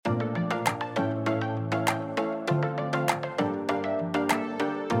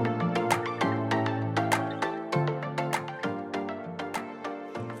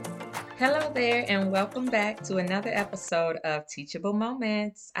Hello there, and welcome back to another episode of Teachable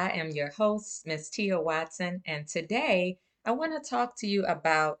Moments. I am your host, Miss Tia Watson, and today I want to talk to you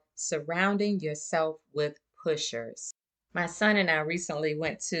about surrounding yourself with pushers. My son and I recently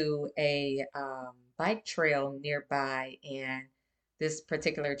went to a bike trail nearby, and this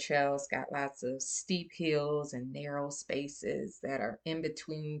particular trail's got lots of steep hills and narrow spaces that are in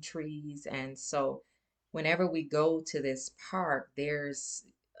between trees. And so, whenever we go to this park, there's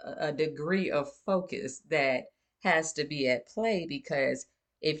a degree of focus that has to be at play because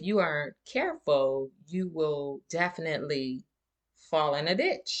if you aren't careful, you will definitely fall in a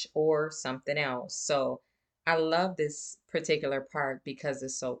ditch or something else. So I love this particular park because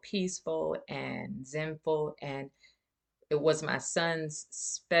it's so peaceful and zenful, and it was my son's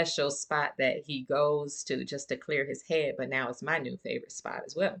special spot that he goes to just to clear his head, but now it's my new favorite spot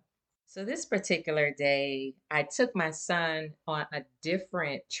as well. So this particular day, I took my son on a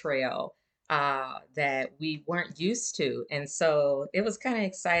different trail that we weren't used to. And so it was kind of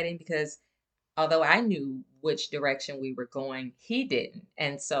exciting because although I knew which direction we were going, he didn't.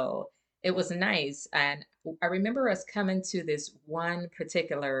 And so it was nice. And I remember us coming to this one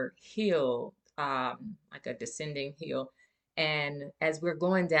particular hill, like a descending hill. And as we're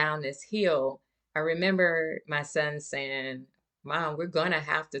going down this hill, I remember my son saying, Mom, we're going to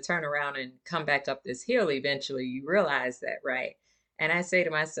have to turn around and come back up this hill eventually. You realize that, right? And I say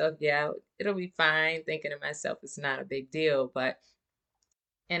to myself, yeah, it'll be fine. Thinking to myself, it's not a big deal. But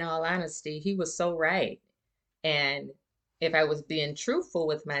in all honesty, he was so right. And if I was being truthful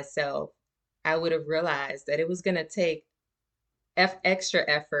with myself, I would have realized that it was going to take extra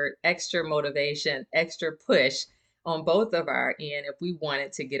effort, extra motivation, extra push on both of our end if we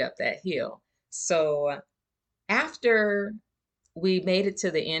wanted to get up that hill. So after we made it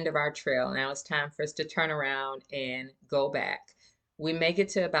to the end of our trail, now it's time for us to turn around and go back. We make it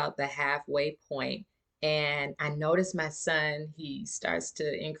to about the halfway point, and I notice my son, he starts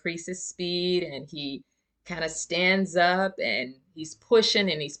to increase his speed and he kind of stands up and he's pushing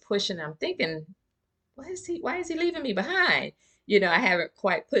and he's pushing. I'm thinking, why is he leaving me behind? I haven't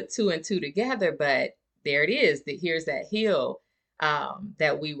quite put two and two together, but there it is. Here's that hill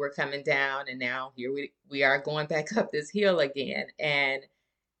that we were coming down, and now here we are going back up this hill again. And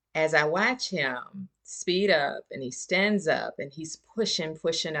as I watch him speed up and he stands up and he's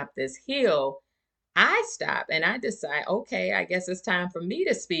pushing up this hill, I stop and I decide, okay, I guess it's time for me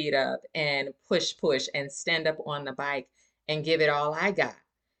to speed up and push and stand up on the bike and give it all I got.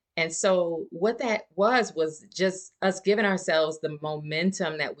 And so what that was just us giving ourselves the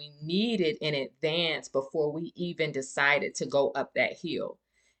momentum that we needed in advance before we even decided to go up that hill.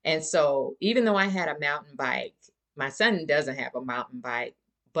 And so even though I had a mountain bike, my son doesn't have a mountain bike,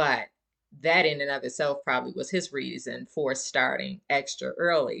 but that in and of itself probably was his reason for starting extra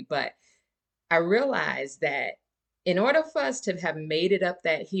early. But I realized that in order for us to have made it up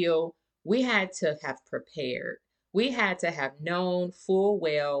that hill, we had to have prepared. We had to have known full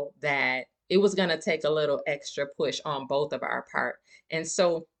well that it was going to take a little extra push on both of our part. And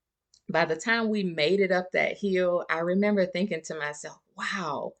so by the time we made it up that hill, I remember thinking to myself,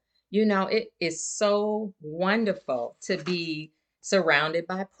 wow, it is so wonderful to be surrounded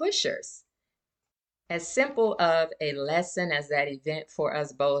by pushers. As simple of a lesson as that event for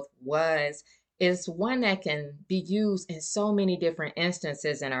us both was, is one that can be used in so many different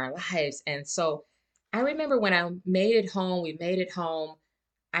instances in our lives. And so I remember when we made it home,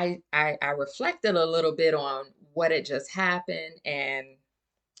 I reflected a little bit on what had just happened. And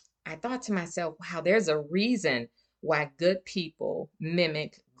I thought to myself, wow, there's a reason why good people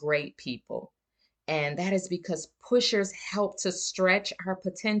mimic great people. And that is because pushers help to stretch our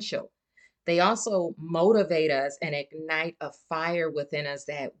potential. They also motivate us and ignite a fire within us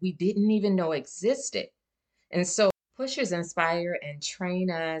that we didn't even know existed. And so pushers inspire and train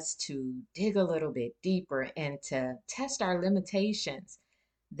us to dig a little bit deeper and to test our limitations.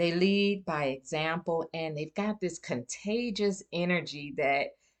 They lead by example, and they've got this contagious energy that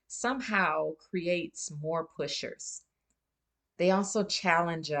somehow creates more pushers. They also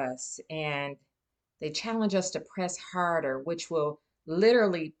challenge us, and they challenge us to press harder, which will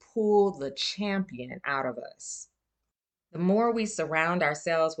literally pull the champion out of us. The more we surround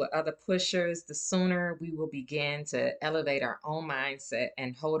ourselves with other pushers, the sooner we will begin to elevate our own mindset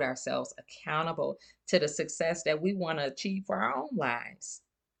and hold ourselves accountable to the success that we want to achieve for our own lives.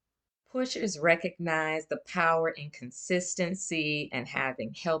 Pushers recognize the power in consistency and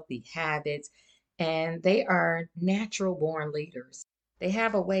having healthy habits, and they are natural born leaders. They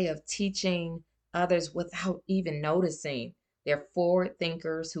have a way of teaching others without even noticing. They're forward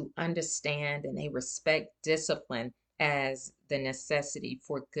thinkers who understand and they respect discipline as the necessity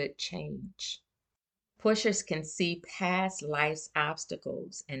for good change. Pushers can see past life's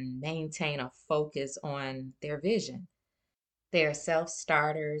obstacles and maintain a focus on their vision. They are self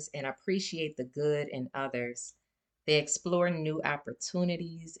starters and appreciate the good in others. They explore new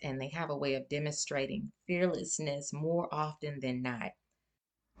opportunities and they have a way of demonstrating fearlessness more often than not.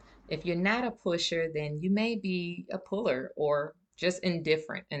 If you're not a pusher, then you may be a puller or just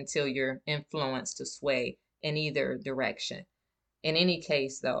indifferent until you're influenced to sway in either direction. In any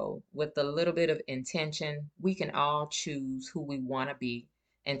case, though, with a little bit of intention, we can all choose who we want to be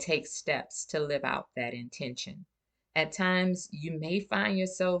and take steps to live out that intention. At times, you may find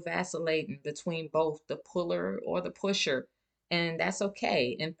yourself vacillating between both the puller or the pusher, and that's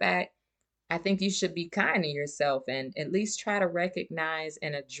okay. In fact, I think you should be kind to yourself and at least try to recognize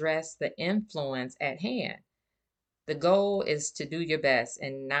and address the influence at hand. The goal is to do your best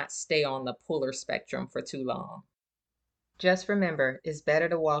and not stay on the puller spectrum for too long. Just remember, it's better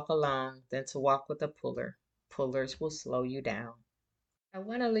to walk alone than to walk with a puller. Pullers will slow you down. I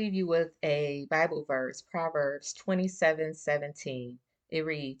want to leave you with a Bible verse, Proverbs 27:17. It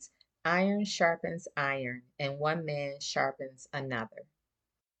reads, "Iron sharpens iron, and one man sharpens another."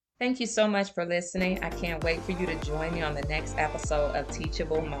 Thank you so much for listening. I can't wait for you to join me on the next episode of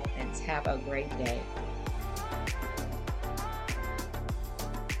Teachable Moments. Have a great day.